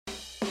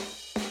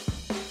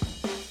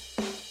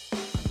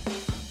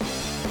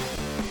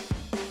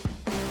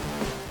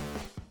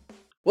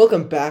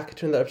Welcome back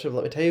to another episode of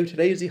Let Me Tell You.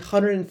 Today is the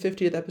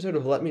 150th episode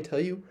of Let Me Tell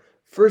You.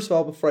 First of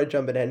all, before I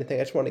jump into anything,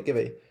 I just want to give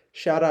a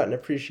shout out and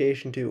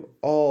appreciation to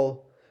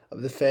all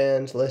of the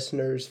fans,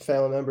 listeners,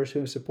 family members who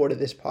have supported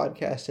this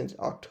podcast since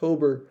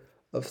October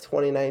of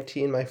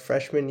 2019, my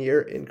freshman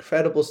year.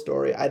 Incredible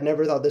story. I'd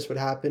never thought this would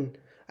happen.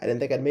 I didn't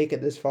think I'd make it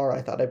this far.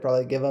 I thought I'd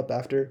probably give up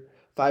after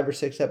 5 or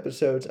 6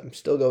 episodes. I'm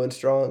still going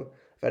strong.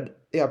 I've had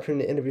the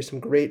opportunity to interview some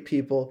great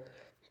people.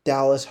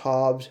 Dallas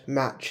Hobbs,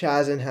 Matt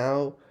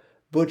Chasenhow,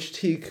 Butch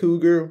T.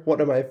 Cougar, one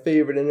of my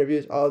favorite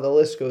interviews. Oh, the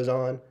list goes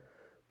on.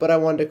 But I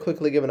wanted to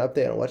quickly give an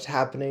update on what's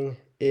happening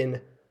in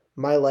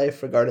my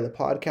life regarding the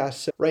podcast.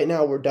 So right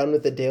now, we're done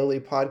with the daily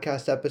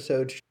podcast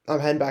episodes.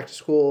 I'm heading back to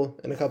school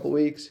in a couple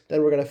weeks.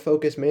 Then we're going to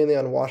focus mainly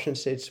on Washington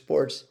State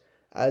sports,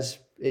 as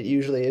it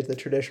usually is the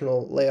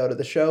traditional layout of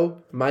the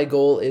show. My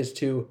goal is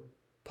to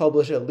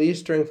publish, at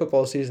least during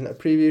football season, a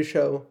preview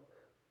show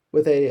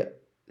with a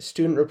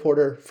student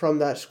reporter from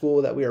that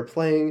school that we are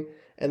playing,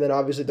 and then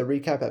obviously the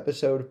recap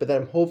episode. But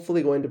then I'm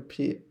hopefully going to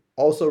be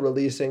also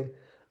releasing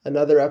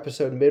another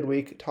episode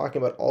midweek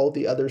talking about all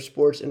the other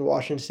sports in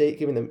Washington State,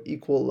 giving them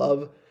equal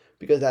love,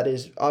 because that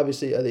is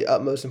obviously of the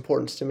utmost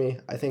importance to me.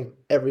 I think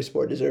every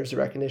sport deserves the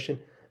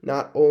recognition,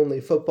 not only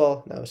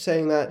football. Now,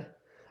 saying that,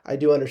 I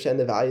do understand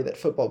the value that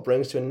football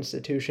brings to an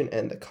institution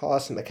and the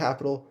cost and the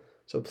capital,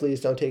 so please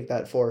don't take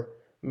that for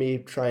me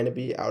trying to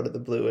be out of the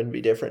blue and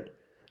be different.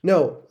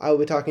 No, I will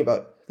be talking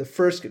about the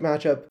first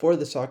matchup for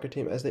the soccer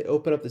team as they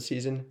open up the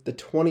season, the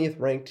 20th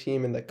ranked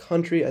team in the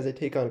country as they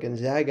take on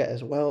Gonzaga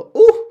as well.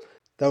 Ooh!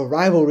 The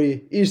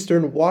rivalry,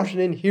 Eastern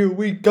Washington, here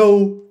we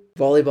go.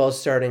 Volleyball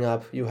starting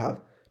up. You have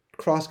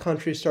cross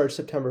country starts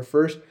September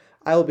 1st.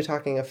 I will be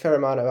talking a fair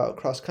amount about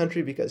cross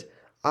country because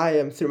I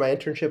am, through my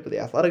internship with the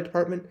athletic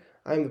department,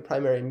 I'm the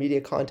primary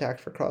media contact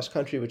for cross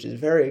country, which is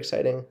very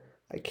exciting.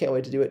 I can't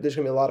wait to do it. There's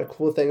going to be a lot of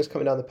cool things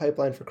coming down the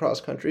pipeline for cross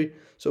country.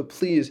 So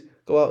please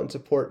go out and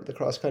support the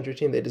cross country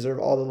team. They deserve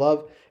all the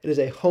love. It is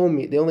a home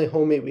meet, the only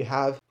home meet we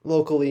have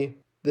locally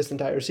this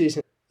entire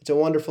season. It's a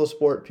wonderful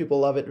sport. People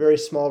love it. Very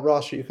small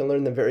roster. You can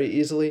learn them very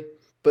easily.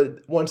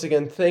 But once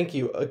again, thank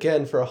you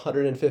again for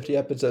 150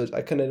 episodes.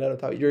 I couldn't have done it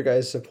without your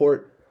guys'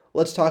 support.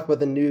 Let's talk about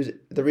the news,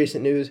 the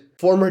recent news.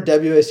 Former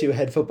WSU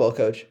head football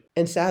coach,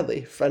 and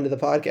sadly, friend of the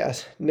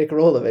podcast, Nick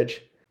Rolovich,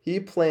 he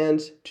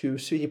plans to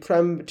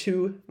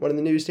sue. One of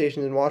the news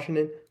stations in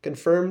Washington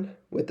confirmed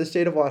with the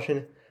state of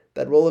Washington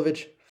that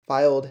Rolovich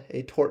filed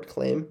a tort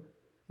claim,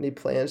 and he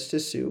plans to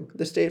sue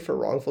the state for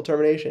wrongful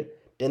termination.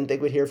 Didn't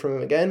think we'd hear from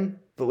him again,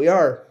 but we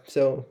are.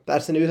 So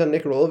that's the news on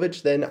Nick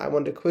Rolovich. Then I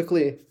wanted to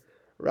quickly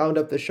round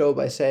up the show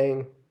by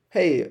saying,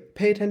 hey,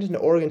 pay attention to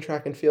Oregon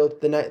track and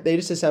field. They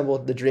just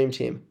assembled the dream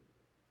team,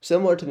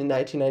 similar to the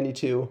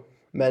 1992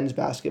 men's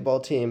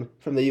basketball team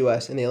from the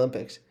U.S. in the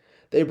Olympics.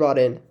 They brought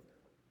in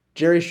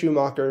Jerry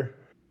Schumacher,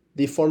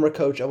 the former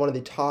coach of one of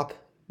the top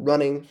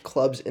running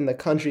clubs in the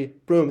country.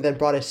 Broom then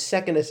brought a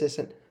second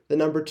assistant, the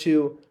number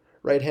 2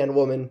 right-hand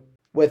woman,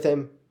 with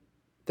him.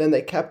 Then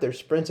they kept their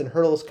sprints and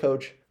hurdles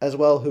coach as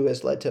well, who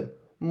has led to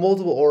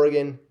multiple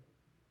Oregon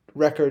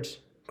records.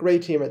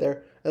 Great team right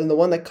there. And then the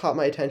one that caught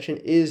my attention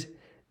is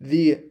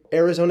the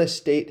Arizona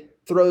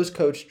State throws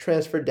coach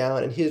transferred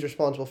down, and he is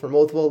responsible for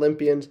multiple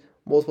Olympians,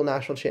 multiple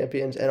national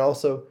champions, and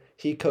also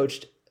he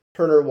coached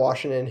Turner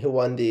Washington, who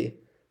won the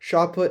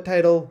shot put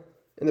title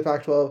in the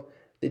Pac-12,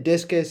 the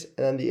discus,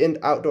 and then the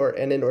outdoor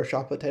and indoor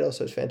shot put title,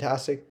 so it's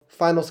fantastic.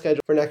 Final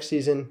schedule for next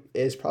season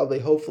is probably,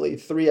 hopefully,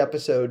 3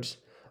 episodes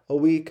a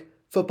week.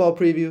 Football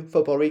preview,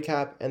 football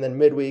recap, and then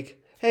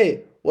midweek,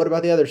 hey, what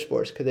about the other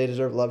sports? Because they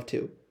deserve love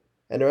too.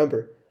 And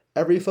remember,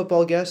 every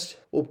football guest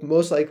will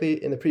most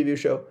likely in the preview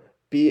show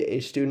be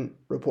a student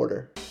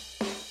reporter.